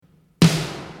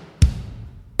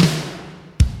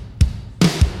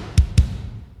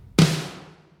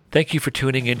Thank you for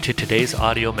tuning in to today's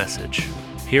audio message.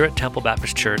 Here at Temple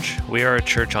Baptist Church, we are a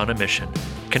church on a mission,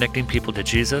 connecting people to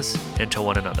Jesus and to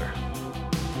one another.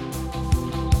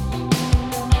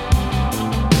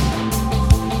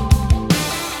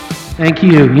 Thank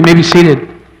you. You may be seated.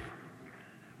 I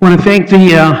want to thank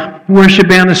the worship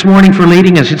band this morning for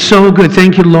leading us. It's so good.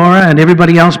 Thank you, Laura, and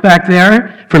everybody else back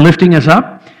there for lifting us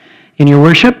up in your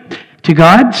worship to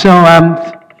God. So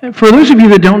for those of you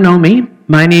that don't know me,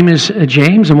 my name is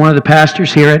James. I'm one of the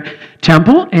pastors here at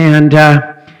Temple, and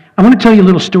I want to tell you a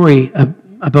little story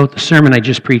about the sermon I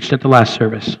just preached at the last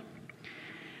service.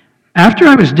 After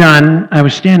I was done, I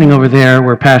was standing over there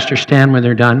where Pastor Stan, when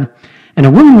they're done, and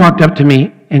a woman walked up to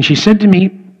me, and she said to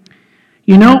me,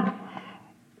 "You know,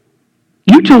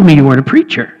 you told me you weren't a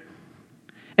preacher."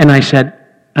 And I said,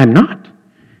 "I'm not."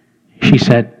 She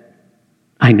said,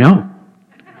 "I know."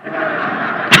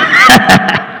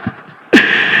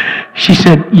 She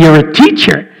said, "You're a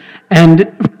teacher." And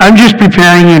I'm just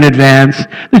preparing you in advance.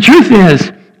 The truth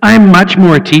is, I'm much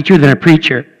more a teacher than a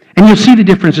preacher. And you'll see the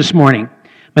difference this morning.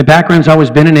 My background's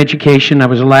always been in education. I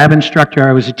was a lab instructor.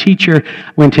 I was a teacher.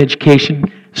 Went to education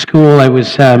school. I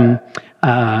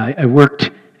worked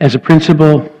as a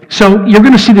principal. So you're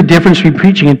going to see the difference between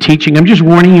preaching and teaching. I'm just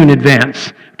warning you in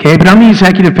advance. Okay? But I'm the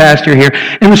executive pastor here.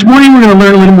 And this morning we're going to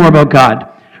learn a little more about God.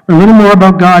 A little more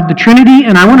about God, the Trinity,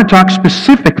 and I want to talk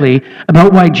specifically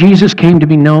about why Jesus came to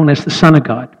be known as the Son of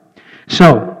God.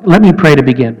 So, let me pray to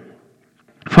begin.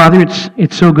 Father,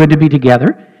 it's so good to be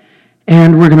together,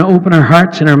 and we're going to open our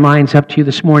hearts and our minds up to you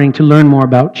this morning to learn more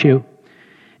about you.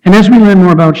 And as we learn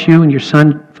more about you and your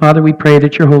Son, Father, we pray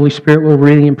that your Holy Spirit will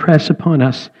really impress upon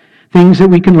us things that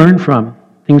we can learn from,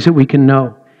 things that we can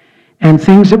know, and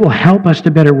things that will help us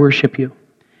to better worship you.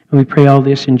 And we pray all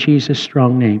this in Jesus'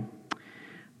 strong name.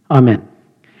 Amen.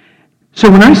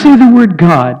 So when I say the word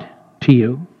God to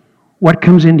you, what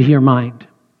comes into your mind?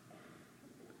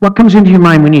 What comes into your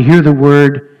mind when you hear the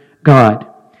word God?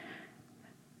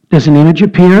 Does an image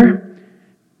appear?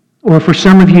 Or for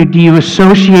some of you, do you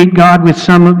associate God with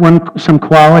some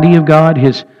quality of God,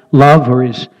 his love or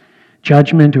his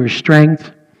judgment or his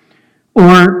strength?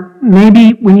 Or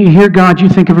maybe when you hear God, you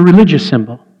think of a religious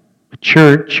symbol, a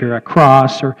church or a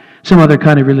cross or some other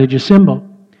kind of religious symbol.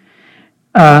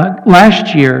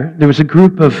 Last year, there was a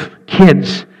group of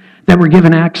kids that were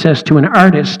given access to an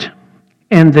artist,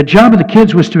 and the job of the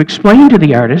kids was to explain to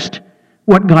the artist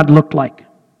what God looked like.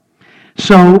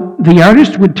 So the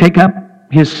artist would take up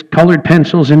his colored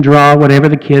pencils and draw whatever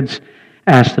the kids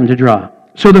asked them to draw.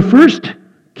 So the first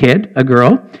kid, a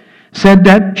girl, said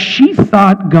that she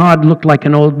thought God looked like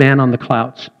an old man on the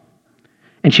clouds.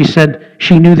 And she said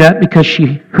she knew that because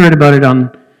she heard about it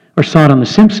or saw it on The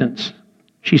Simpsons.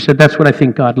 She said, "That's what I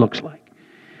think God looks like."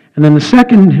 And then the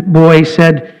second boy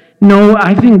said, "No,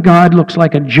 I think God looks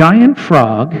like a giant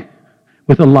frog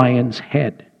with a lion's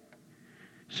head."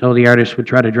 So the artist would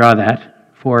try to draw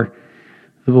that for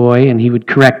the boy, and he would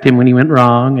correct him when he went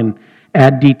wrong and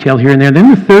add detail here and there. Then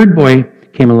the third boy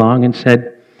came along and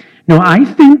said, "No, I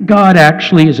think God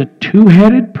actually is a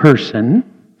two-headed person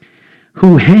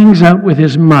who hangs out with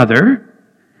his mother,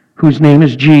 whose name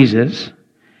is Jesus.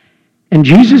 And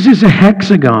Jesus is a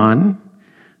hexagon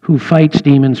who fights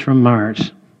demons from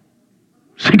Mars."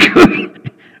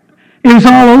 It was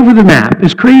all over the map.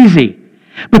 It's crazy.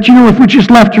 But you know, if we're just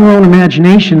left to our own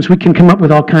imaginations, we can come up with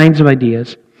all kinds of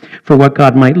ideas for what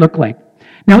God might look like.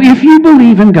 Now, if you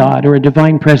believe in God or a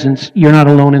divine presence, you're not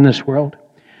alone in this world.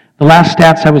 The last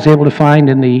stats I was able to find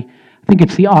in I think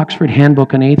it's the Oxford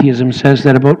Handbook on Atheism, says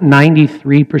that about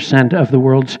 93% of the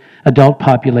world's adult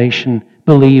population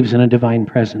believes in a divine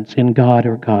presence, in God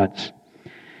or gods.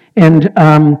 And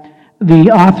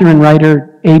the author and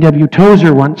writer A.W.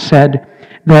 Tozer once said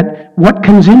that what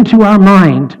comes into our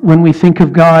mind when we think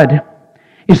of God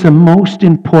is the most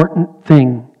important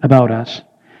thing about us.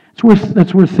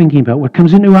 That's worth thinking about. What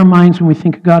comes into our minds when we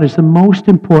think of God is the most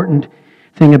important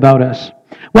thing about us.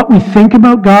 What we think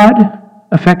about God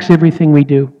affects everything we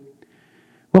do.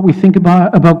 What we think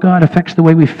about God affects the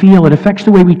way we feel. It affects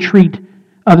the way we treat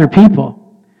other people.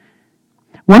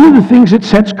 One of the things that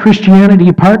sets Christianity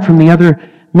apart from the other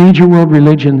major world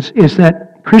religions is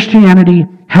that Christianity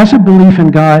has a belief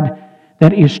in God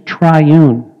that is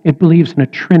triune. It believes in a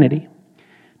Trinity.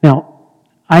 Now,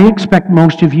 I expect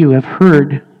most of you have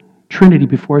heard Trinity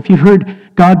before. If you've heard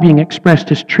God being expressed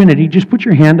as Trinity, just put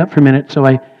your hand up for a minute so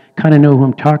I kind of know who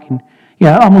I'm talking.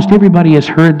 Yeah, almost everybody has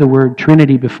heard the word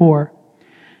Trinity before.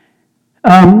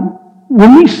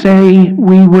 When we say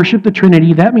we worship the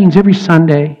Trinity, that means every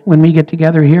Sunday when we get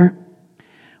together here,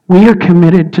 we are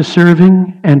committed to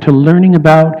serving and to learning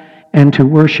about and to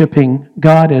worshiping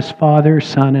God as Father,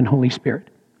 Son, and Holy Spirit.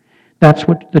 That's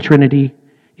what the Trinity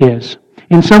is.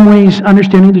 In some ways,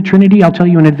 understanding the Trinity, I'll tell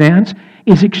you in advance,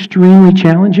 is extremely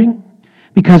challenging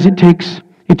because it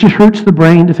just hurts the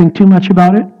brain to think too much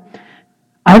about it.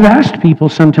 I've asked people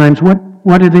sometimes,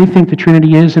 what do they think the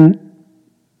Trinity is? And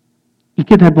you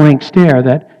get that blank stare,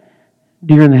 that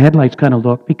deer in the headlights kind of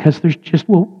look, because there's just,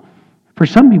 well, for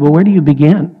some people, where do you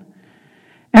begin?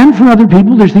 And for other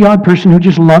people, there's the odd person who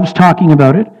just loves talking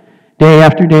about it day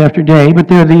after day after day, but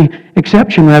they're the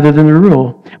exception rather than the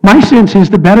rule. My sense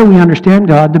is the better we understand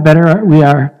God, the better we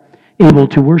are able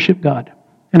to worship God.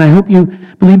 And I hope you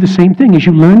believe the same thing. As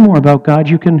you learn more about God,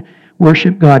 you can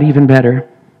worship God even better.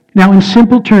 Now, in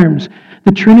simple terms,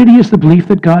 the Trinity is the belief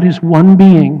that God is one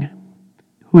being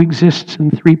who exists in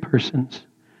three persons.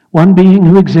 One being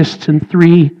who exists in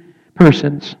three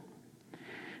persons.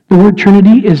 The word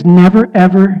Trinity is never,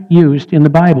 ever used in the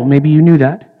Bible. Maybe you knew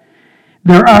that.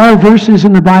 There are verses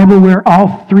in the Bible where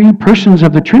all three persons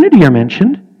of the Trinity are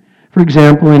mentioned. For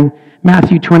example, in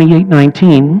Matthew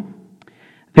 28:19,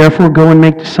 therefore go and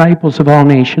make disciples of all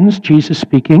nations, Jesus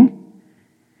speaking,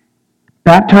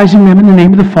 baptizing them in the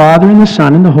name of the Father and the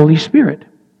Son and the Holy Spirit.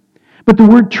 But the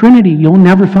word Trinity, you'll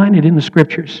never find it in the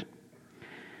Scriptures.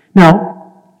 Now,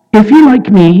 if you're like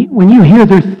me, when you hear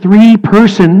there are three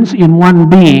persons in one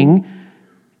being,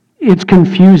 it's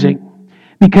confusing.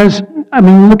 Because,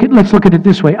 let's look at it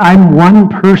this way. I'm one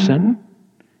person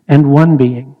and one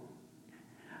being.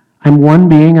 I'm one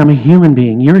being, I'm a human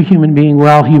being. You're a human being, we're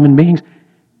all human beings.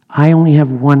 I only have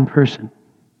one person.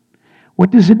 What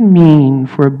does it mean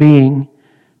for a being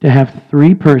to have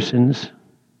three persons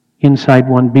inside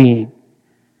one being?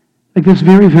 Like, that's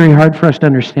very, very hard for us to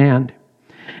understand.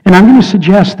 And I'm going to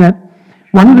suggest that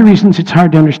one of the reasons it's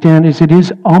hard to understand is it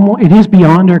is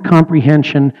beyond our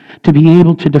comprehension to be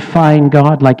able to define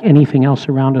God like anything else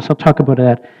around us. I'll talk about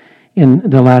that in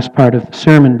the last part of the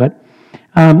sermon. But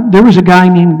there was a guy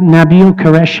named Nabil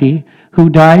Qureshi who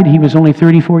died. He was only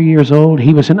 34 years old.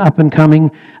 He was an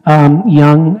up-and-coming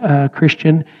young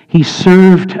Christian. He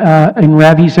served in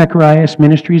Ravi Zacharias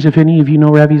Ministries, if any of you know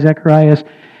Ravi Zacharias.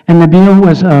 And Nabil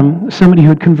was somebody who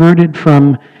had converted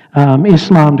from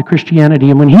Islam to Christianity.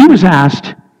 And when he was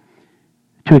asked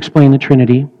to explain the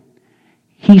Trinity,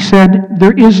 he said,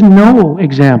 there is no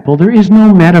example, there is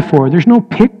no metaphor, there's no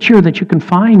picture that you can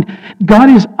find. God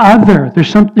is other.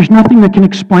 There's nothing that can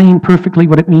explain perfectly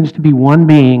what it means to be one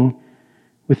being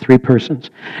with three persons.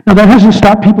 Now, that hasn't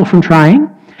stopped people from trying.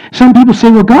 Some people say,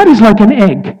 well, God is like an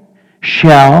egg.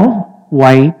 Shell,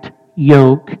 white,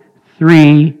 yolk,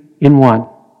 three in one.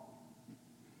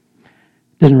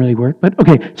 Doesn't really work, but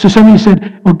okay. So somebody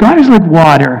said, well, God is like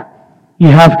water. You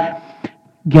have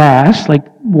gas, like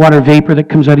water vapor that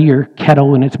comes out of your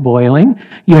kettle when it's boiling.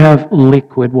 You have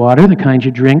liquid water, the kind you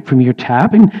drink from your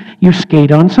tap, and you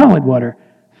skate on solid water.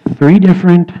 Three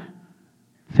different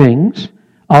things,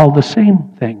 all the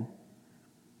same thing.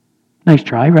 Nice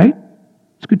try, right?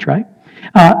 It's a good try.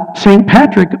 St.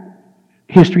 Patrick,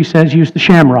 history says, used the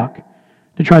shamrock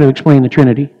to try to explain the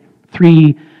Trinity.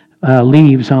 Three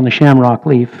leaves on the shamrock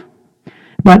leaf.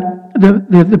 But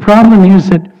the problem is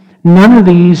that none of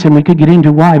these, and we could get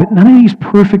into why, but none of these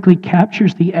perfectly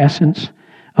captures the essence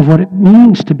of what it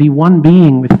means to be one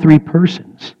being with three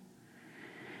persons.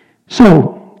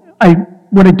 So,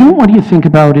 what I don't want you to think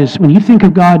about is, when you think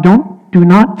of God, do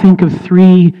not think of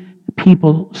three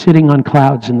people sitting on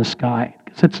clouds in the sky,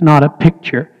 because that's not a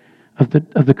picture of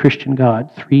the Christian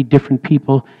God. Three different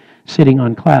people sitting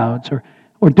on clouds, or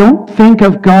don't think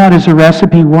of God as a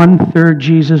recipe, 1/3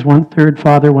 Jesus, 1/3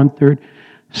 Father, 1/3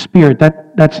 Spirit.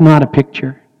 That's not a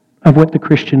picture of what the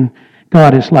Christian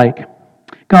God is like.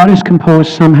 God is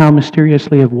composed somehow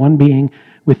mysteriously of one being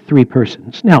with three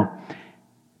persons. Now,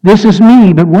 this is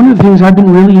me, but one of the things I've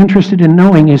been really interested in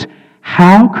knowing is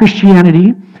how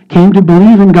Christianity came to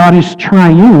believe in God as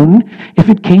triune if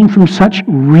it came from such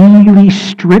really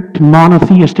strict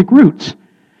monotheistic roots.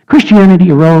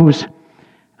 Christianity arose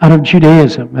out of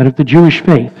Judaism, out of the Jewish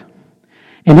faith.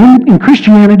 And in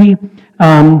Christianity,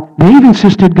 they've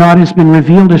insisted God has been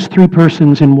revealed as three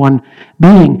persons in one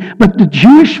being. But the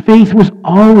Jewish faith was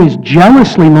always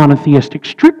jealously monotheistic,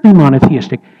 strictly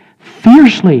monotheistic,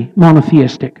 fiercely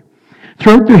monotheistic.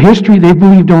 Throughout their history, they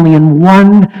believed only in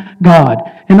one God.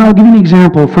 And I'll give you an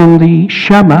example from the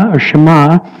Shema.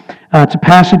 It's a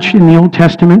passage in the Old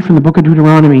Testament from the book of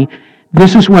Deuteronomy.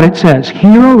 This is what it says.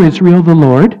 Hear, O Israel, the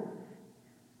Lord,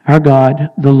 our God,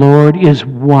 the Lord is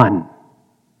one.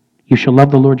 You shall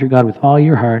love the Lord your God with all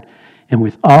your heart and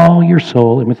with all your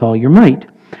soul and with all your might.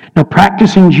 Now,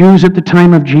 practicing Jews at the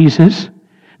time of Jesus,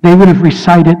 they would have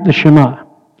recited the Shema.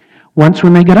 Once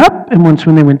when they got up and once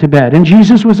when they went to bed. And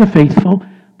Jesus was a faithful,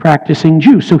 practicing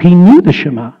Jew, so he knew the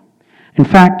Shema. In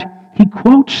fact, he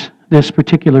quotes this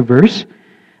particular verse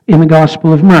in the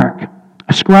Gospel of Mark.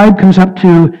 A scribe comes up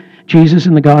to Jesus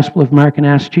in the Gospel of Mark and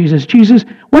asks Jesus, Jesus,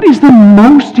 what is the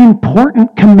most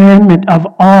important commandment of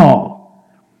all?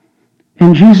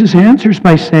 And Jesus answers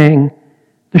by saying,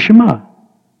 the Shema.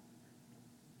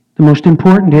 The most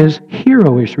important is, hear,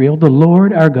 O Israel, the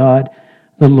Lord our God,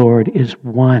 the Lord is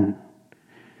one.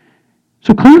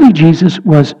 So clearly Jesus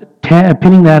was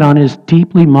pinning that on his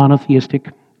deeply monotheistic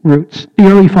roots. The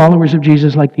early followers of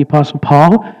Jesus, like the Apostle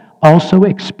Paul, also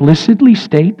explicitly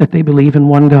state that they believe in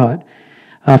one God.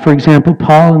 For example,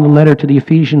 Paul in the letter to the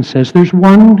Ephesians says, there's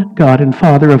one God and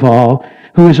Father of all,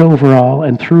 who is over all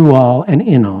and through all and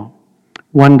in all.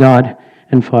 One God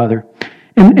and Father.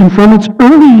 And from its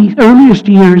earliest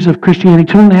years of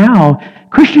Christianity till now,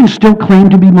 Christians still claim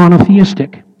to be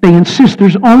monotheistic. They insist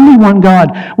there's only one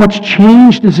God. What's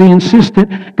changed is they insist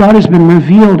that God has been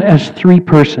revealed as three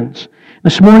persons.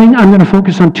 This morning, I'm going to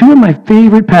focus on two of my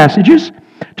favorite passages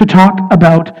to talk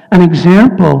about an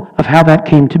example of how that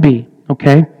came to be.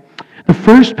 Okay? The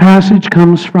first passage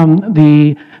comes from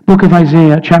the book of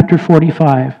Isaiah, chapter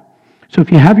 45. So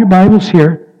if you have your Bibles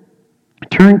here,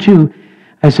 turn to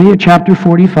Isaiah chapter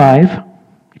 45.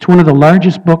 It's one of the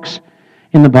largest books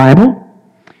in the Bible.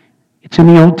 It's in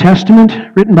the Old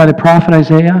Testament, written by the prophet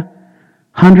Isaiah,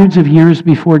 hundreds of years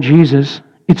before Jesus.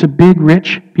 It's a big,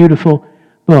 rich, beautiful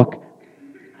book.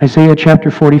 Isaiah chapter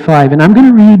 45. And I'm going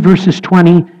to read verses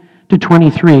 20 to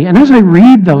 23. And as I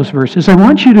read those verses, I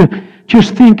want you to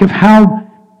just think of how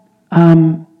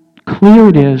clear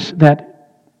it is that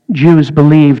Jews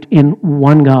believed in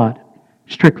one God,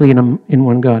 strictly in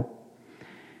one God.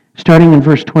 Starting in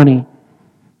verse 20.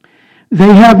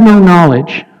 They have no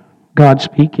knowledge, God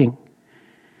speaking.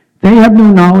 They have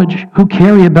no knowledge who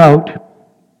carry about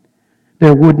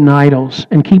their wooden idols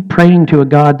and keep praying to a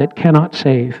God that cannot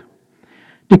save.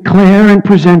 Declare and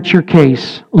present your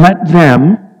case. Let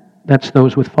them, that's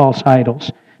those with false idols,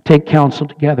 take counsel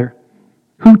together.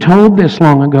 Who told this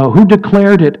long ago? Who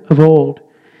declared it of old?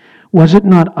 Was it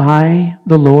not I,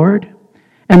 the Lord?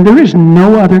 And there is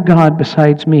no other God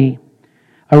besides me,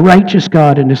 a righteous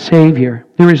God and a Savior.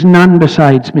 There is none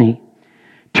besides me.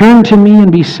 Turn to me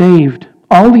and be saved,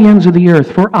 all the ends of the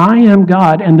earth, for I am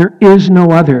God and there is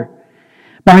no other.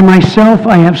 By myself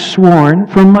I have sworn,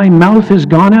 from my mouth has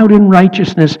gone out in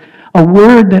righteousness a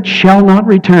word that shall not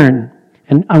return.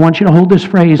 And I want you to hold this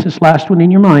phrase, this last one in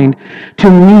your mind. To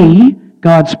me,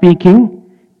 God speaking,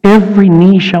 every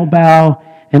knee shall bow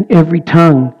and every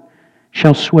tongue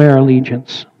shall swear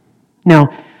allegiance. Now,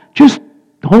 just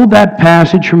hold that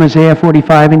passage from Isaiah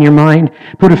 45 in your mind.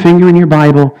 Put a finger in your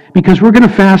Bible, because we're going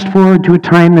to fast forward to a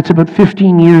time that's about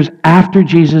 15 years after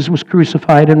Jesus was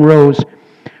crucified and rose.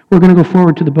 We're going to go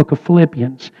forward to the book of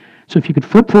Philippians. So if you could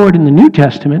flip forward in the New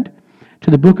Testament to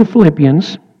the book of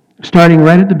Philippians, starting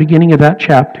right at the beginning of that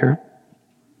chapter.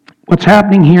 What's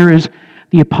happening here is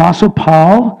the Apostle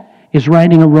Paul is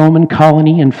writing a Roman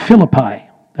colony in Philippi.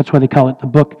 That's why they call it the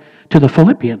book to the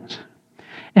Philippians.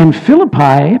 And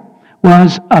Philippi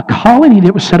was a colony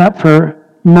that was set up for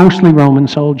mostly Roman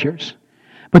soldiers.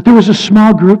 But there was a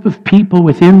small group of people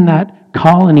within that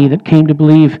colony that came to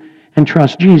believe and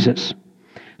trust Jesus.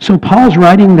 So Paul's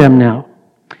writing them now,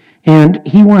 and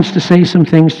he wants to say some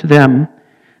things to them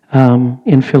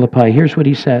in Philippi. Here's what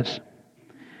he says.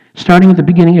 Starting at the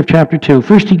beginning of chapter 2.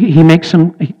 First, he makes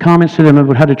some comments to them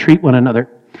about how to treat one another.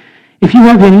 If you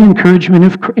have any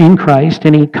encouragement in Christ,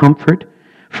 any comfort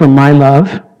from my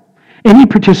love, any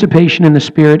participation in the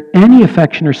Spirit, any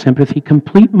affection or sympathy,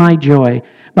 complete my joy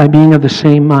by being of the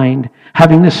same mind,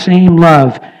 having the same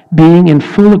love, being in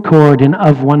full accord and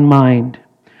of one mind.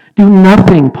 Do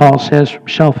nothing, Paul says, from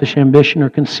selfish ambition or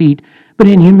conceit, but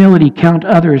in humility count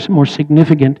others more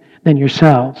significant than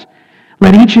yourselves.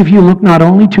 Let each of you look not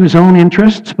only to his own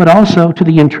interests, but also to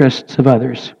the interests of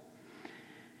others.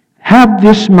 Have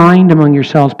this mind among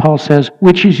yourselves, Paul says,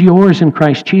 which is yours in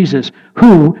Christ Jesus,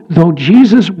 who, though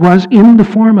Jesus was in the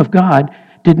form of God,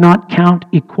 did not count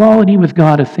equality with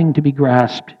God a thing to be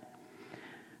grasped.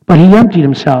 But he emptied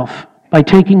himself by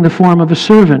taking the form of a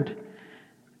servant,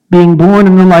 being born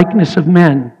in the likeness of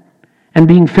men, and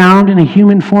being found in a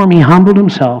human form, he humbled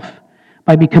himself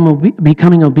by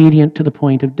becoming obedient to the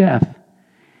point of death,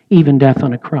 even death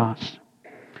on a cross.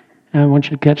 And I want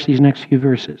you to catch these next few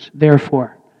verses.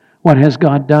 Therefore, what has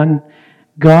God done?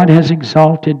 God has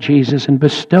exalted Jesus and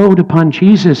bestowed upon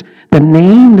Jesus the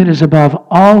name that is above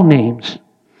all names,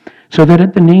 so that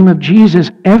at the name of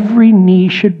Jesus every knee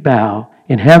should bow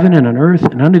in heaven and on earth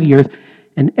and under the earth,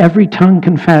 and every tongue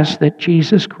confess that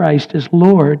Jesus Christ is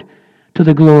Lord, to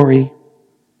the glory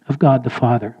of God the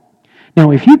Father.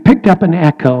 Now, if you picked up an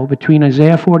echo between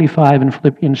Isaiah 45 and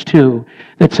Philippians 2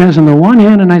 that says, on the one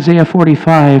hand, in Isaiah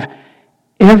 45,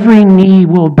 every knee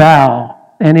will bow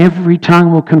and every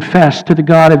tongue will confess to the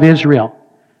God of Israel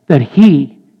that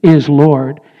He is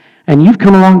Lord. And you've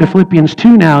come along to Philippians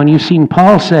 2 now, and you've seen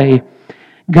Paul say,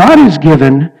 God has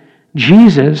given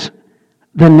Jesus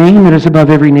the name that is above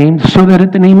every name, so that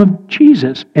at the name of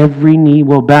Jesus, every knee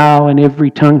will bow and every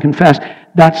tongue confess.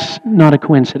 That's not a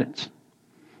coincidence.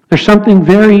 There's something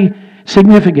very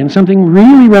significant, something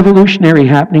really revolutionary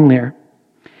happening there.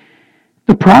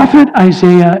 The prophet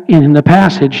Isaiah in the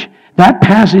passage, that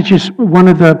passage is one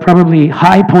of the probably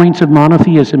high points of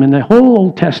monotheism in the whole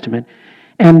Old Testament.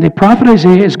 And the prophet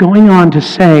Isaiah is going on to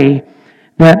say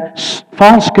that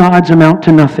false gods amount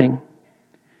to nothing.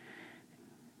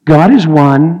 God is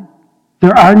one.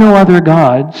 There are no other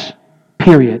gods,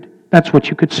 period. That's what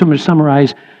you could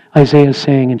summarize Isaiah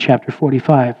saying in chapter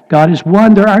 45. God is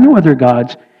one. There are no other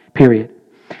gods, period.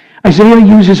 Isaiah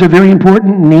uses a very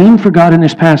important name for God in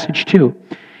this passage too.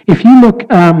 If you look,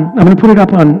 I'm going to put it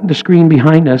up on the screen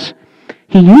behind us.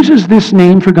 He uses this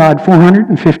name for God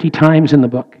 450 times in the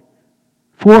book.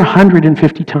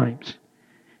 450 times.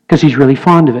 Because he's really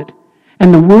fond of it.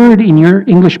 And the word in your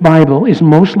English Bible is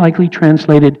most likely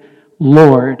translated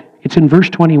Lord. It's in verse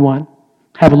 21.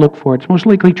 Have a look for it. It's most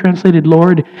likely translated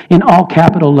Lord in all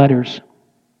capital letters.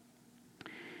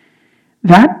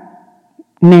 That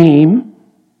name,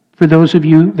 for those of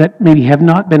you that maybe have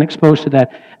not been exposed to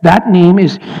that name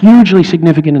is hugely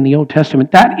significant in the Old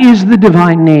Testament. That is the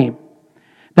divine name.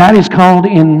 That is called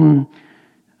in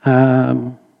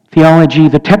theology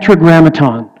the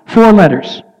Tetragrammaton. 4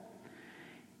 letters.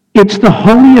 It's the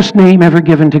holiest name ever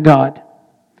given to God.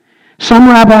 Some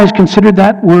rabbis considered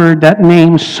that word, that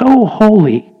name, so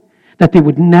holy that they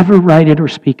would never write it or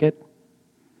speak it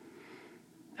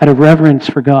out of reverence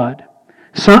for God.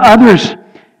 Some others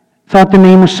thought the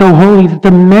name was so holy that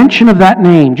the mention of that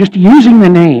name, just using the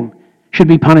name, should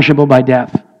be punishable by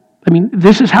death. I mean,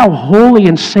 this is how holy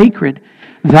and sacred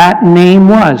that name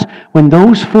was. When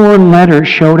those 4 letters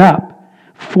showed up,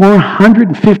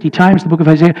 450 times in the book of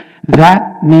Isaiah,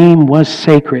 that name was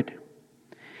sacred.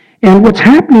 And what's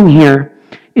happening here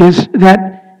is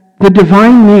that the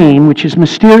divine name, which is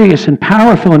mysterious and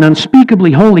powerful and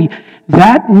unspeakably holy,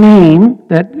 that name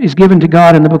that is given to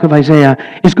God in the book of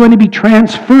Isaiah is going to be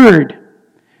transferred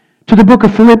to the book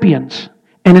of Philippians,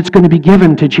 and it's going to be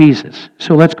given to Jesus.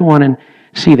 So let's go on and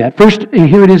see that. First,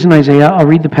 here it is in Isaiah. I'll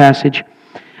read the passage.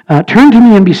 Turn to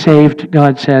me and be saved,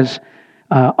 God says,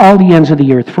 all the ends of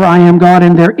the earth. For I am God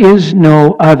and there is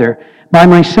no other. By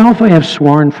myself I have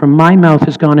sworn, from my mouth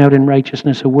has gone out in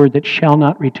righteousness a word that shall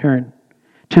not return.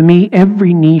 To me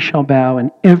every knee shall bow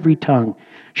and every tongue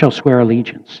shall swear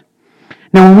allegiance.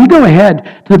 Now when we go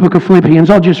ahead to the book of Philippians,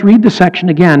 I'll just read the section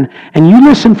again, and you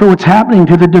listen for what's happening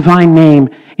to the divine name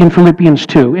in Philippians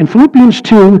 2. In Philippians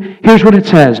 2, here's what it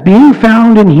says. Being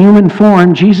found in human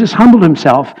form, Jesus humbled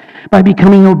himself by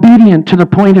becoming obedient to the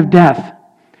point of death,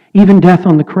 even death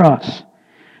on the cross.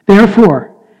 Therefore,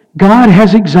 God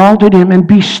has exalted him and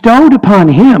bestowed upon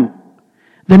him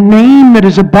the name that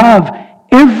is above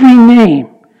every name,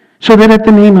 so that at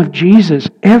the name of Jesus,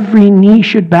 every knee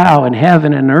should bow in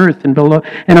heaven and earth and below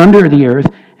and under the earth,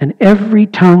 and every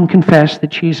tongue confess that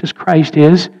Jesus Christ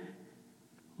is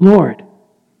Lord,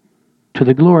 to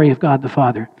the glory of God the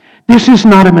Father. This is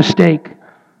not a mistake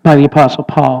by the Apostle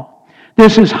Paul.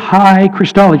 This is high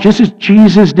Christology. This is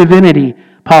Jesus' divinity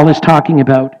Paul is talking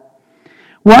about.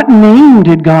 What name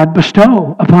did God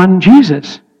bestow upon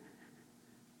Jesus?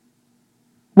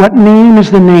 What name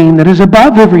is the name that is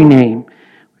above every name?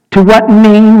 To what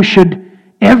name should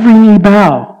every knee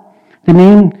bow? The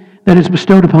name that is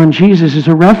bestowed upon Jesus is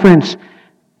a reference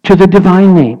to the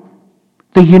divine name,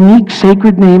 the unique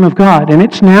sacred name of God. And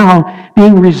it's now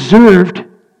being reserved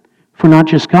for not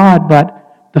just God,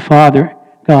 but the Father,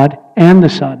 God, and the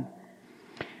Son.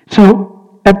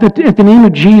 So, at the name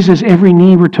of Jesus, every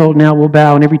knee, we're told now, will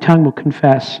bow and every tongue will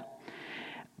confess.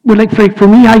 For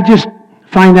me, I just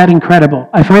find that incredible.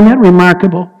 I find that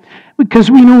remarkable.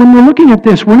 Because when we're looking at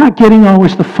this, we're not getting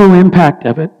always the full impact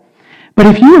of it. But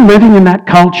if you were living in that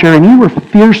culture and you were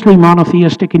fiercely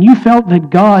monotheistic and you felt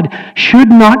that God should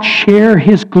not share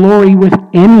his glory with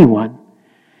anyone,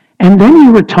 and then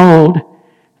you were told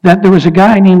that there was a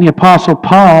guy named the Apostle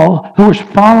Paul who was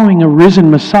following a risen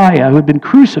Messiah who had been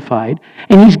crucified,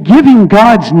 and he's giving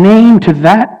God's name to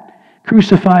that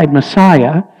crucified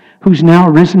Messiah who's now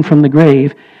risen from the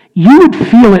grave, you would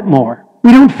feel it more.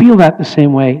 We don't feel that the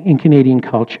same way in Canadian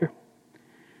culture.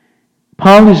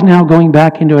 Paul is now going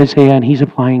back into Isaiah and he's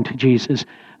applying to Jesus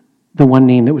the one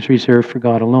name that was reserved for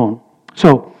God alone.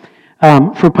 So,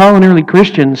 For Paul and early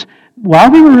Christians,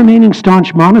 while they were remaining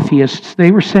staunch monotheists,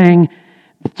 they were saying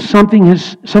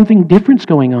something different's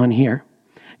going on here.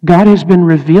 God has been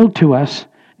revealed to us,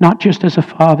 not just as a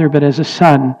father, but as a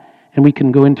son. And we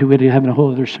can go into it and have a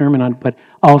whole other sermon on it, but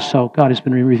also God has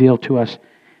been revealed to us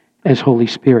as Holy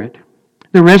Spirit.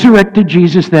 The resurrected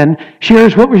Jesus then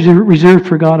shares what was reserved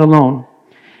for God alone.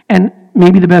 And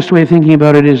maybe the best way of thinking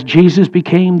about it is Jesus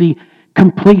became the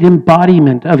complete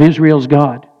embodiment of Israel's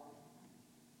God.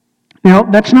 Now,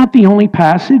 that's not the only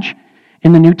passage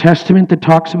in the New Testament that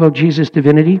talks about Jesus'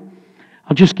 divinity.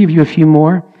 I'll just give you a few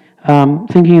more.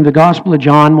 Thinking of the Gospel of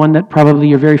John, one that probably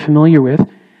you're very familiar with.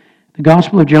 The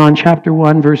Gospel of John, chapter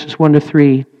 1, verses 1 to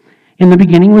 3. In the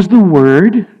beginning was the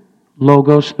Word,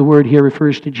 Logos, the word here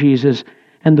refers to Jesus,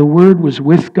 and the Word was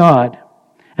with God,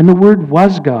 and the Word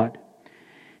was God.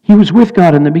 He was with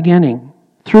God in the beginning.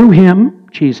 Through Him,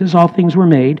 Jesus, all things were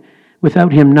made.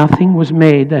 Without Him, nothing was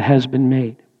made that has been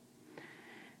made.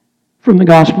 From the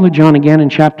Gospel of John again in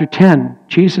chapter 10,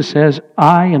 Jesus says,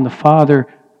 I and the Father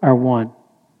are one.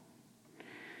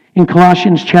 In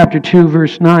Colossians chapter 2,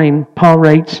 verse 9, Paul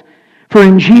writes, For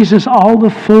in Jesus all the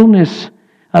fullness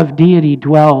of deity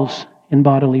dwells in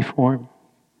bodily form.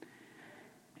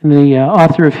 And the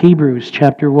author of Hebrews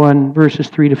chapter 1, verses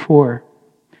 3 to 4,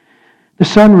 The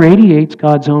Son radiates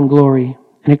God's own glory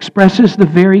and expresses the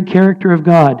very character of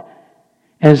God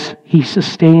as He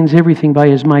sustains everything by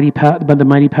the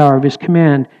mighty power of His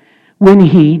command. When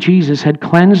He, Jesus, had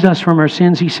cleansed us from our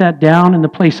sins, He sat down in the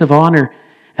place of honor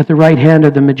at the right hand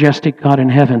of the majestic God in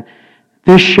heaven.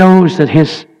 This shows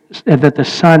that the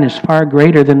Son is far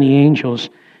greater than the angels,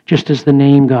 just as the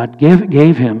name God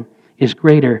gave Him is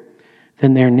greater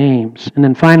than their names. And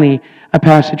then finally, a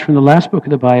passage from the last book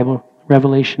of the Bible,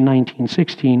 Revelation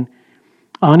 19:16.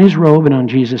 On His robe and on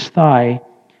Jesus' thigh,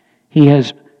 He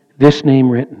has this name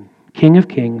written, King of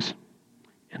Kings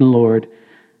and Lord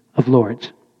of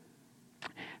Lords.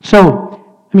 So,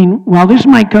 while this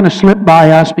might kind of slip by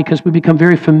us because we become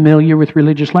very familiar with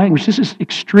religious language, this is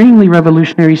extremely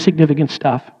revolutionary, significant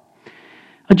stuff.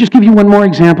 I'll just give you one more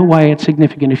example why it's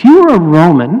significant. If you were a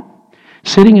Roman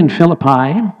sitting in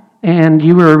Philippi and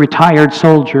you were a retired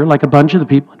soldier, like a bunch of the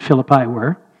people in Philippi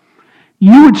were,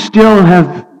 you would still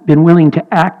have been willing to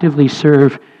actively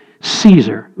serve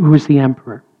Caesar, who was the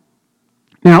emperor.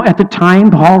 Now, at the time,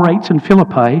 Paul writes in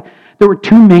Philippi, there were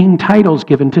two main titles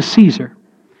given to Caesar.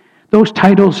 Those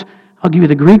titles, I'll give you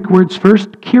the Greek words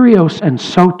first, Kyrios and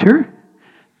Soter.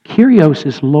 Kyrios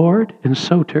is Lord and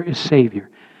Soter is Savior.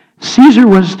 Caesar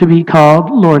was to be called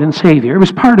Lord and Savior. It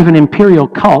was part of an imperial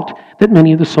cult that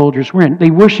many of the soldiers were in.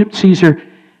 They worshipped Caesar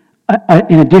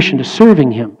in addition to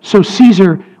serving him. So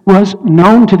Caesar was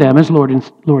known to them as Lord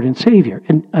and Savior.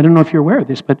 And I don't know if you're aware of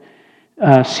this, but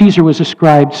Caesar was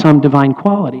ascribed some divine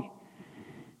quality.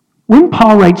 When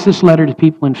Paul writes this letter to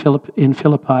people in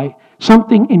Philippi,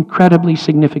 something incredibly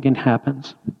significant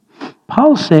happens.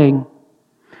 Paul's saying,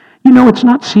 it's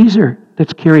not Caesar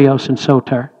that's Kyrios and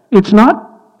Soter. It's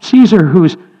not Caesar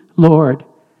who's Lord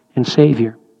and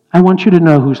Savior. I want you to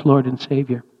know who's Lord and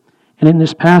Savior. And in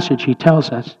this passage, he tells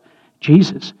us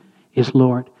Jesus is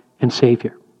Lord and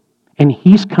Savior. And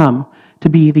He's come to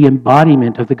be the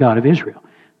embodiment of the God of Israel.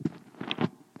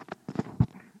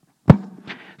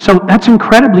 So that's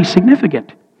incredibly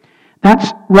significant.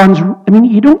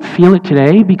 You don't feel it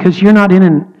today because you're not in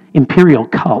an imperial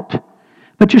cult.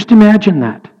 But just imagine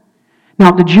that.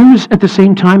 Now, the Jews at the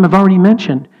same time have already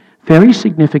mentioned, very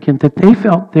significant, that they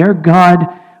felt their God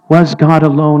was God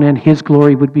alone and His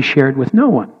glory would be shared with no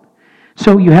one.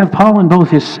 So you have Paul in both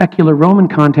his secular Roman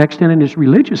context and in his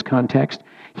religious context.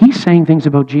 He's saying things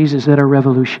about Jesus that are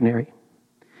revolutionary.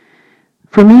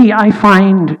 For me, I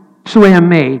find, it's the way I'm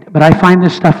made, but I find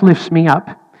this stuff lifts me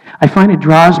up. I find it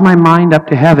draws my mind up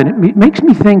to heaven. It makes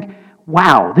me think,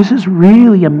 wow, this is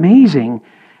really amazing.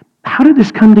 How did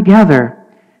this come together?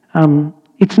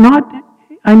 It's not,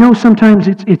 I know sometimes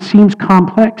it seems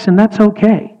complex, and that's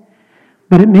okay.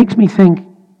 But it makes me think,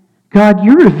 God,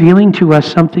 you're revealing to us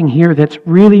something here that's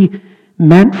really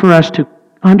meant for us to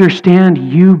understand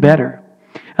you better.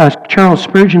 Charles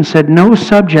Spurgeon said, no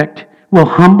subject will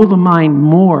humble the mind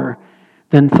more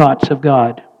than thoughts of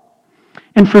God.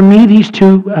 And for me, these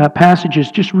two passages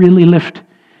just really lift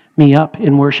me up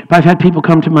in worship. I've had people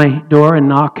come to my door and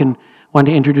knock and want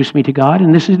to introduce me to God,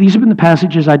 and these have been the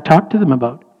passages I'd talk to them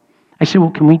about. I say,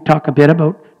 well, can we talk a bit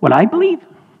about what I believe?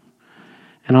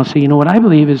 And I'll say, what I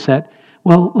believe is that,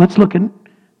 well, let's look at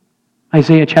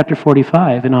Isaiah chapter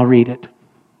 45, and I'll read it.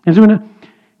 And so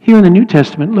here in the New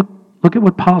Testament, look at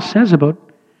what Paul says about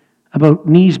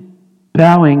knees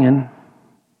bowing and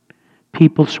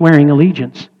people swearing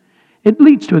allegiance. It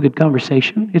leads to a good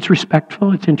conversation. It's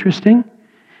respectful, it's interesting,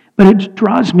 but it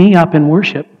draws me up in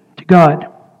worship to God.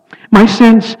 My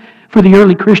sense for the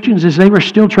early Christians is they were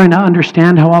still trying to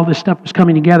understand how all this stuff was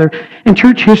coming together, and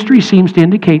church history seems to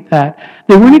indicate that.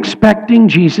 They weren't expecting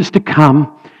Jesus to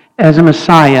come as a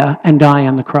Messiah and die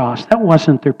on the cross. That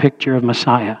wasn't their picture of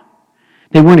Messiah.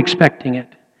 They weren't expecting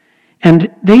it. And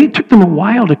it took them a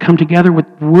while to come together with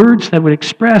words that would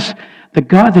express the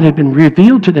God that had been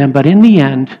revealed to them, but in the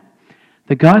end,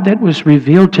 the God that was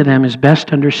revealed to them is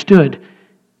best understood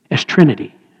as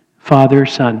Trinity, Father,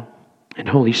 Son, and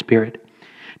Holy Spirit.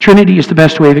 Trinity is the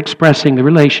best way of expressing the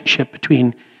relationship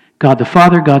between God the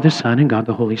Father, God the Son, and God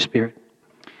the Holy Spirit.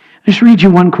 I'll just read you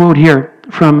one quote here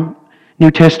from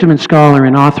New Testament scholar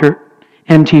and author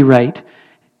N.T. Wright.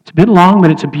 It's a bit long,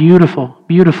 but it's a beautiful,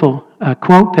 beautiful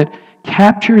quote that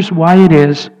captures why it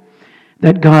is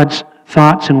that God's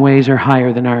thoughts and ways are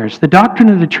higher than ours. The doctrine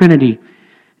of the Trinity,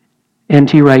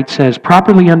 N.T. Wright says,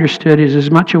 properly understood is as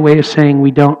much a way of saying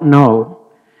we don't know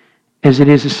as it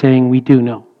is a saying we do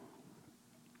know.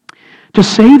 To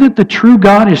say that the true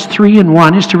God is three in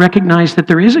one is to recognize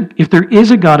that if there is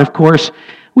a God, of course,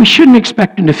 we shouldn't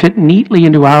expect him to fit neatly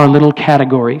into our little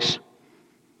categories.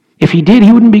 If he did,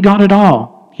 he wouldn't be God at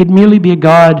all. He'd merely be a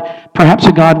God, perhaps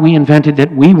a God we invented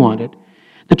that we wanted.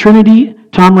 The Trinity,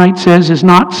 Tom Wright says, is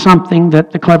not something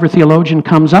that the clever theologian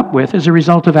comes up with as a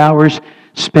result of hours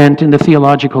spent in the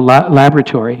theological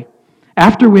laboratory,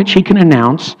 after which he can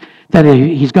announce that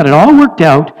he's got it all worked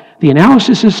out, the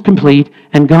analysis is complete,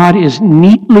 and God is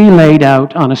neatly laid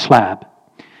out on a slab.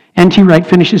 N.T. Wright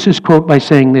finishes his quote by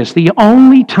saying this: the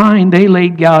only time they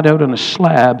laid God out on a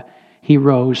slab, he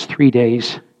rose 3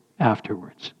 days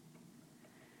afterwards.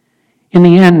 In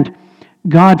the end,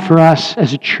 God for us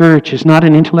as a church is not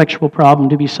an intellectual problem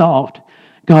to be solved.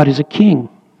 God is a king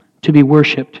to be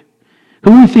worshipped.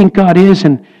 Who we think God is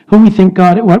and what we think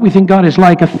God is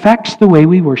like affects the way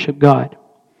we worship God.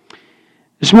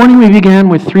 This morning we began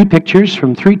with 3 pictures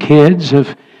from 3 kids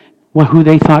of who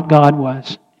they thought God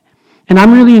was. And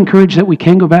I'm really encouraged that we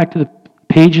can go back to the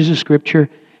pages of Scripture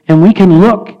and we can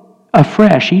look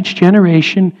afresh each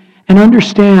generation and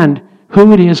understand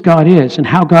who it is God is and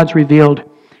how God's revealed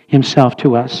himself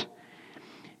to us.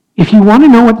 If you want to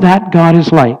know what that God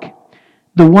is like,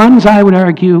 the ones I would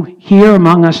argue here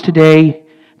among us today,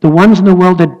 the ones in the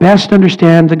world that best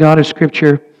understand the God of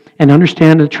Scripture and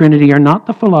understand the Trinity are not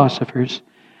the philosophers,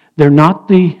 they're not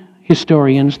the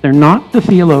historians, they're not the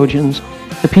theologians.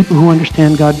 The people who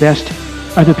understand God best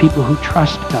are the people who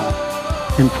trust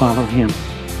God and follow him.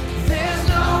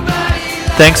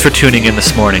 Thanks for tuning in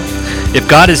this morning. If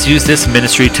God has used this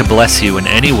ministry to bless you in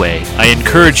any way, I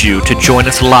encourage you to join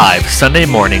us live Sunday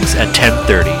mornings at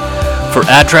 10:30. For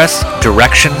address,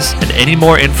 directions, and any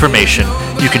more information,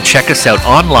 you can check us out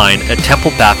online at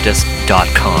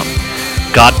templebaptist.com.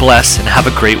 God bless and have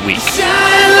a great week.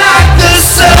 Shine like the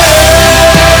sun.